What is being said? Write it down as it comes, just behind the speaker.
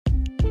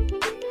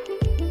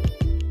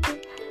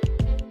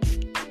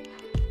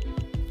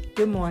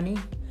Good morning.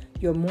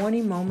 Your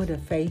morning moment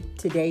of faith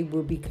today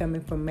will be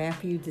coming from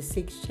Matthew, the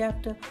 6th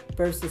chapter,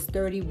 verses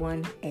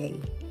 31a.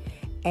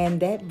 And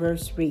that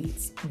verse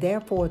reads,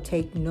 "Therefore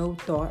take no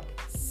thought,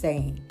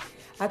 saying."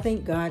 I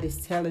think God is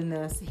telling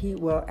us,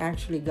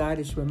 God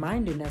is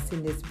reminding us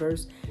in this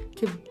verse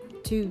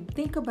to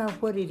think about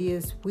what it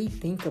is we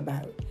think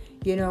about.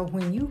 You know,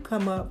 when you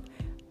come up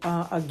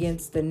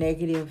against the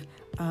negative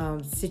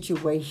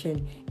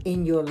situation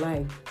in your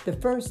life, the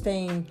first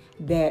thing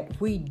that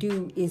we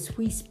do is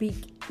we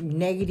speak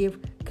negative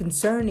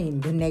concerning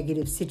the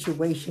negative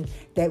situation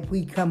that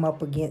we come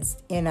up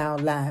against in our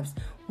lives.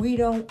 We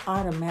don't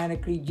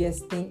automatically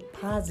just think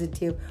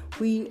positive.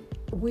 We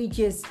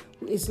just,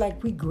 it's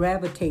like we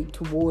gravitate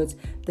towards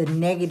the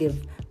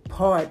negative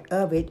part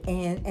of it,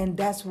 and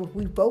that's what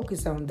we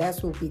focus on,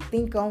 that's what we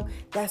think on,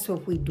 that's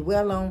what we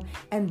dwell on,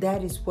 and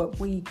that is what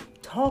we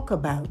talk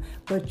about.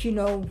 But you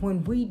know,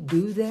 when we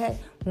do that,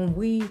 when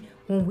we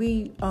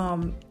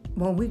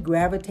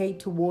gravitate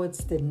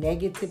towards the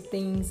negative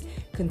things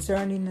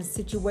concerning the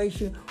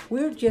situation,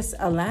 we're just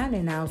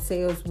aligning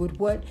ourselves with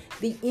what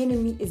the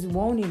enemy is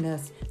wanting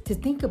us to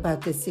think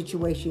about this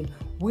situation.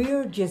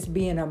 We're just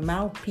being a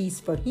mouthpiece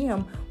for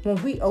him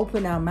when we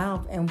open our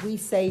mouth and we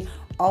say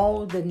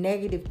all the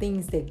negative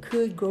things that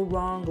could go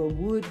wrong or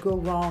would go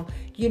wrong,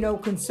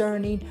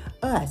 concerning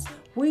us.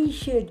 We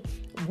should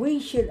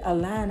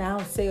align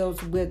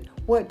ourselves with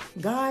what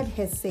God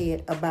has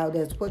said about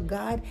us, what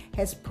God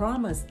has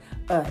promised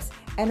us.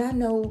 And I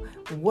know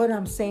what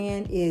I'm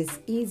saying is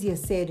easier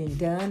said than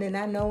done. And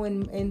I know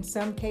in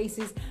some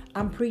cases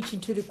I'm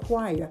preaching to the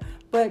choir,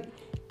 but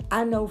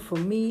I know for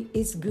me,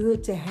 it's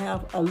good to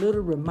have a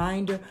little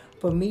reminder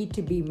for me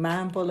to be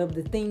mindful of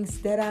the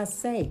things that I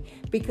say,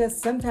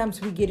 because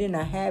sometimes we get in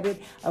a habit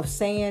of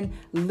saying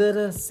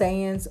little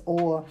sayings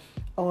or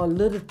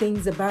little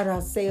things about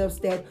ourselves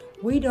that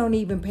we don't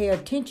even pay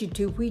attention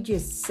to. We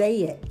just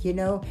say it,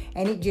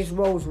 and it just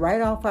rolls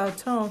right off our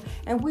tongue,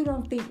 and we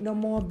don't think no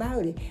more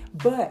about it.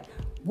 But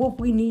what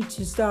we need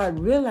to start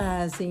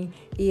realizing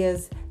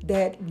is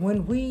that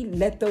when we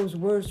let those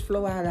words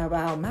flow out of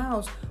our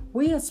mouths,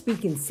 we are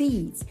speaking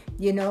seeds,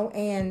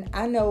 and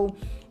I know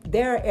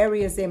there are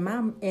areas in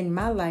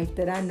my life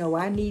that I know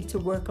I need to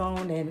work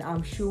on, and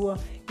I'm sure,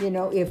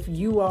 if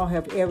you all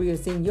have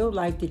areas in your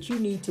life that you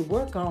need to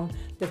work on,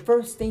 the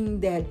first thing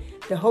that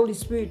the Holy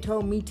Spirit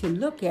told me to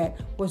look at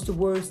was the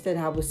words that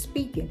I was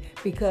speaking,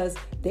 because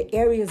the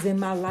areas in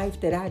my life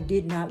that I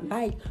did not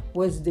like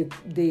was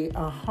the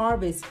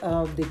harvest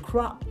of the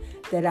crop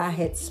that I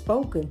had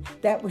spoken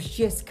that was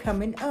just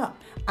coming up.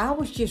 I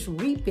was just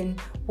reaping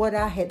what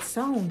I had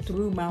sown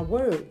through my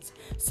words.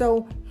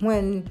 So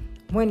when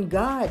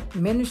God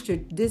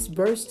ministered this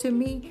verse to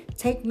me,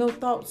 take no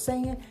thought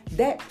saying,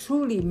 that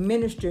truly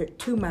ministered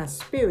to my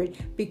spirit,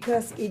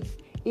 because it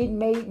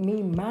made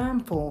me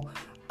mindful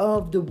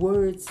of the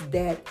words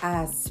that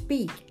I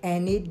speak,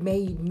 and it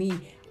made me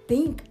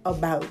think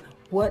about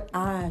what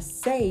I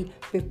say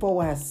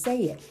before I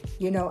say it.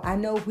 I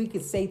know we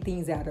could say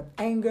things out of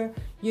anger,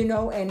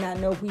 and I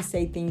know we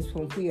say things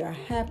when we are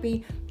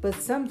happy, but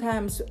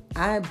sometimes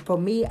I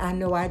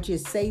know I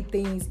just say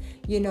things,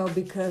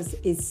 because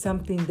it's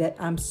something that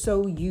I'm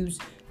so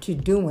used to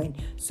doing.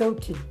 So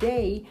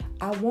today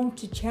I want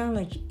to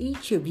challenge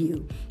each of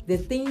you, the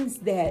things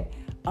that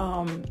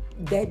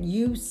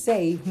you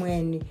say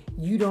when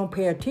you don't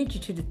pay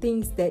attention to the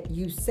things that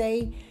you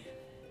say.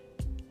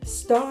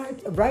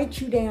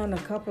 Write you down a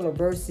couple of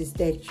verses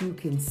that you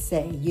can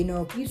say.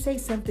 If you say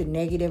something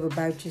negative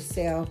about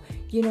yourself,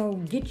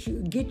 get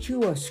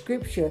you a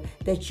scripture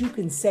that you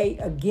can say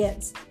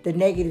against the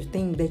negative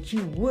thing that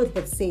you would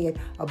have said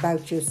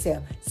about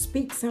yourself.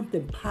 Speak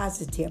something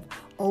positive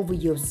over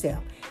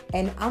yourself.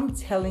 And I'm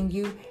telling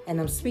you, and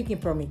I'm speaking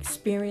from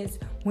experience,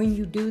 when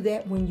you do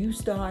that, when you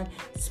start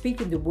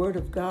speaking the word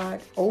of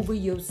God over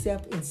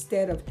yourself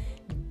instead of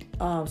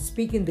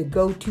speaking the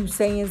go-to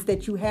sayings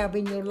that you have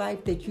in your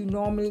life that you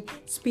normally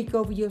speak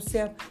over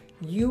yourself,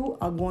 you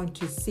are going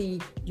to see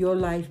your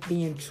life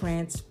being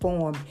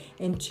transformed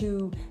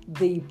into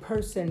the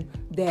person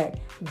that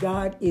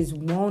God is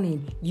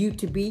wanting you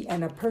to be,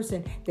 and a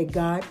person that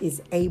God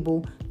is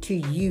able to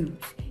use,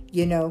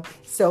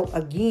 So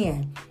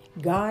again,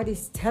 God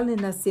is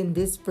telling us in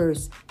this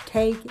verse,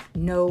 take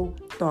no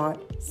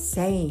thought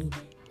saying.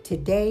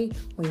 Today,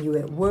 when you're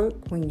at work,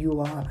 when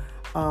you are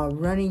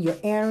running your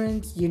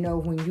errands,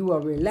 when you are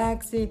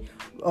relaxing,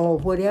 or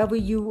whatever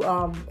you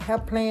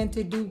have planned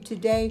to do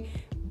today,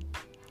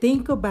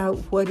 think about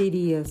what it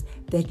is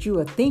that you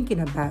are thinking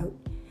about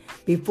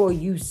before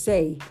you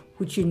say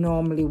what you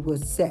normally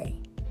would say.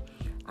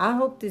 I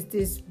hope that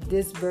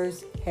this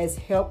verse has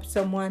helped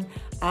someone.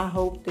 I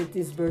hope that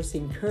this verse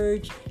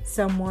encouraged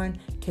someone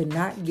to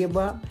not give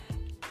up,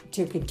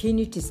 to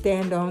continue to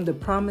stand on the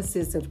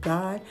promises of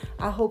God.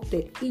 I hope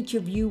that each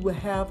of you will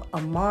have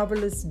a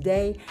marvelous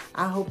day.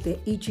 I hope that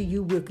each of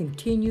you will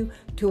continue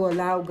to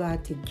allow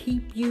God to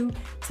keep you,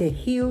 to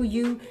heal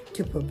you,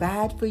 to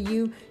provide for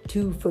you,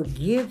 to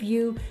forgive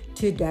you,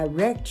 to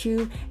direct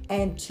you,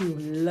 and to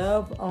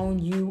love on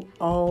you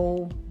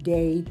all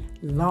day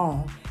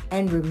long.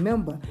 And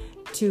remember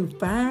to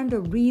find a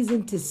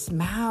reason to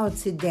smile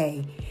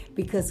today,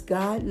 because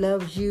God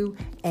loves you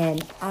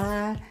and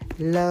I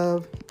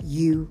love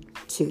you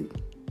too.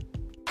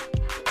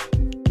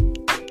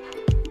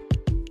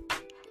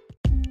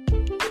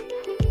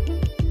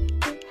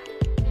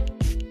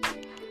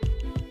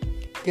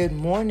 Good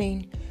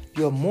morning.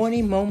 Your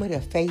morning moment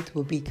of faith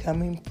will be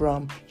coming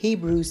from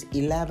Hebrews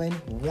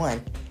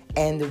 11:1.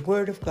 And the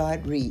word of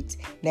God reads,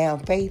 "Now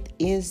faith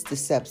is the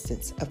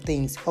substance of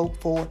things hoped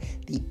for,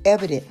 the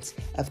evidence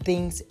of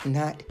things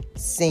not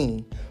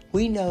seen."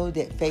 We know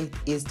that faith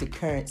is the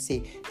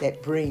currency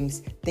that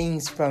brings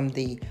things from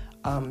the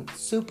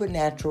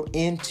supernatural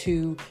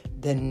into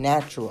the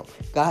natural.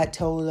 God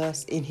told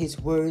us in His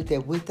word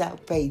that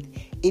without faith,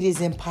 it is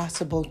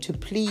impossible to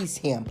please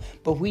Him.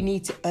 But we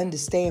need to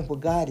understand what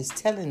God is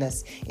telling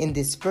us in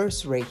this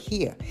verse right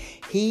here.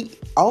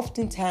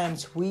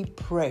 Oftentimes we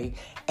pray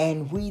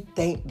and we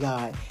thank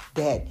God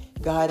that,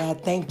 God, I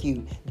thank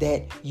you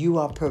that you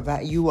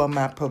are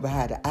my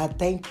provider. I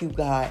thank you,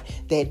 God,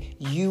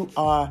 that you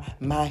are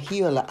my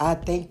healer. I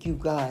thank you,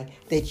 God,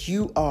 that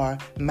you are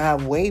my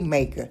way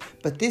maker.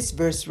 But this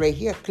verse right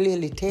here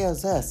clearly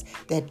tells us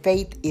that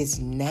faith is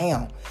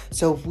now.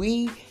 So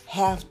we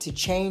have to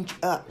change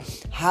up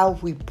how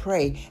we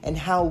pray and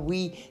how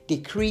we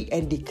decree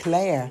and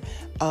declare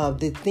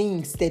the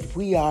things that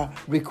we are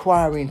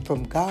requiring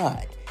from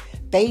God.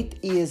 Faith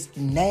is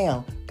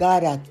now.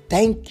 God, I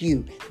thank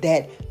you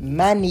that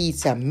my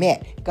needs are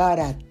met. God,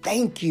 I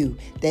thank you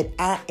that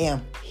I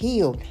am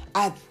healed.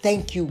 I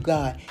thank you,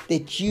 God,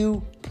 that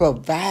you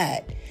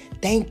provide.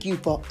 Thank you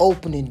for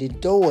opening the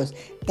doors.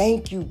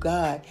 Thank you,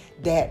 God,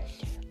 that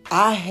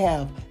I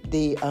have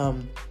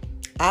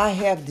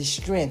the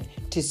strength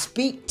to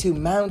speak to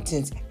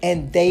mountains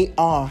and they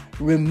are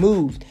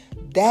removed.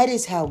 That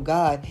is how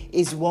God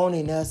is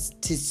wanting us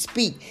to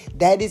speak.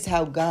 That is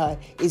how God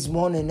is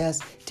wanting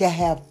us to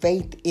have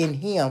faith in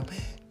Him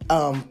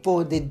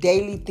for the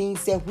daily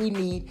things that we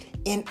need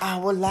in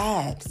our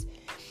lives.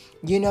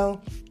 You know,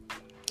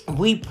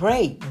 we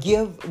pray,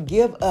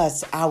 give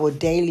us our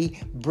daily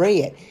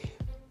bread.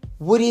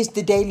 What is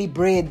the daily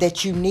bread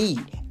that you need?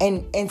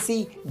 And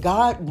see,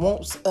 God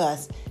wants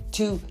us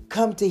to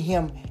come to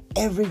Him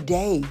every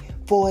day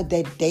for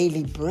that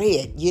daily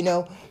bread. You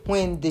know,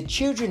 when the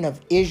children of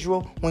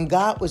Israel, when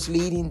God was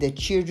leading the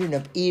children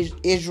of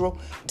Israel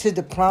to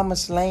the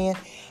promised land,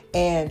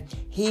 and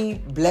He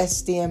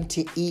blessed them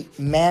to eat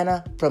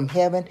manna from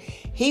heaven,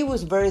 He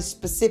was very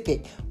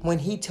specific when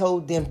He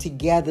told them to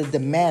gather the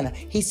manna.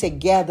 He said,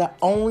 gather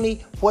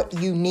only what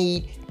you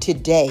need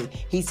today.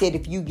 He said,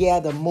 if you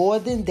gather more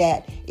than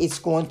that, it's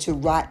going to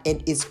rot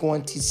and it's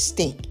going to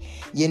stink.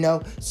 You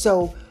know,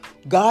 so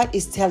God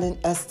is telling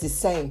us the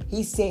same.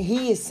 He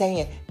is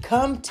saying,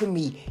 come to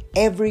me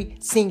every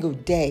single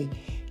day.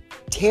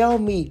 Tell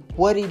me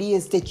what it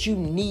is that you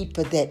need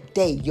for that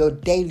day, your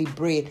daily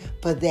bread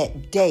for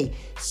that day.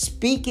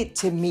 Speak it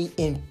to me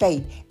in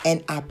faith,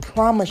 and I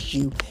promise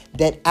you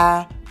that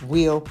I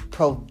will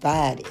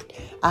provide it.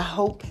 I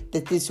hope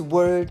that this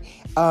word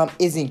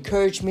is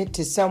encouragement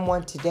to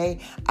someone today.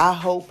 I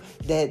hope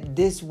that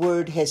this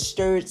word has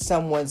stirred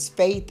someone's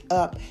faith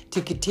up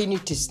to continue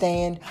to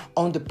stand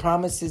on the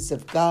promises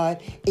of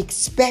God,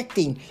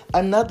 expecting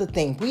another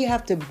thing. We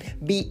have to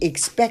be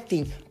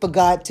expecting for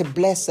God to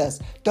bless us.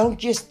 Don't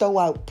just throw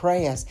out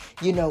prayers,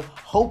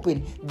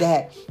 hoping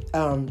that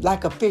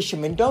like a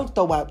fisherman. Don't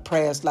throw out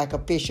prayers like a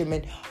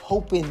fisherman,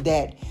 hoping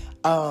that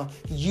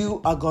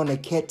you are going to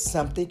catch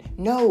something.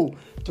 No,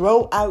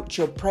 throw out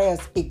your prayers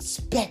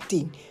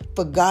expecting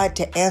for God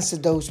to answer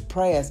those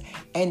prayers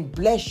and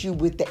bless you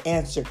with the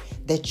answer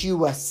that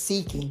you are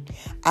seeking.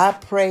 I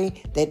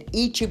pray that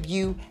each of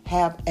you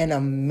have an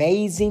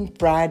amazing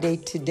Friday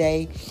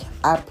today.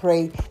 I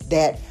pray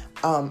that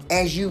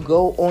as you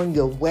go on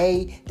your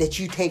way, that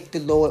you take the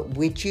Lord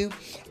with you.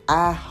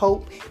 I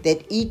hope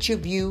that each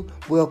of you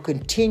will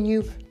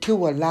continue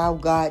to allow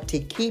God to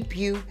keep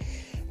you,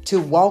 to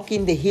walk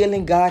in the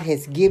healing God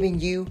has given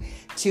you,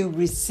 to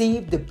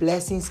receive the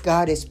blessings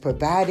God has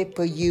provided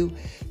for you,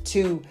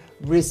 to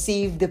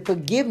receive the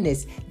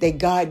forgiveness that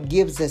God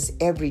gives us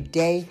every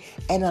day,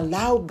 and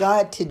allow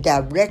God to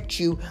direct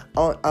you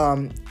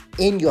on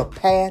in your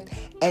path,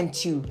 and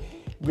to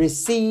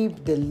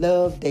receive the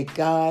love that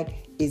God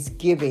is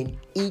giving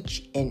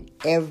each and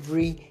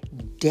every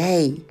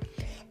day.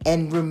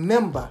 And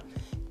remember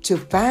to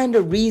find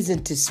a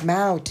reason to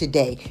smile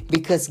today,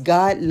 because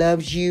God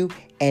loves you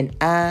and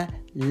I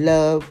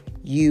love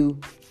you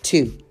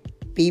too.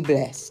 Be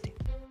blessed.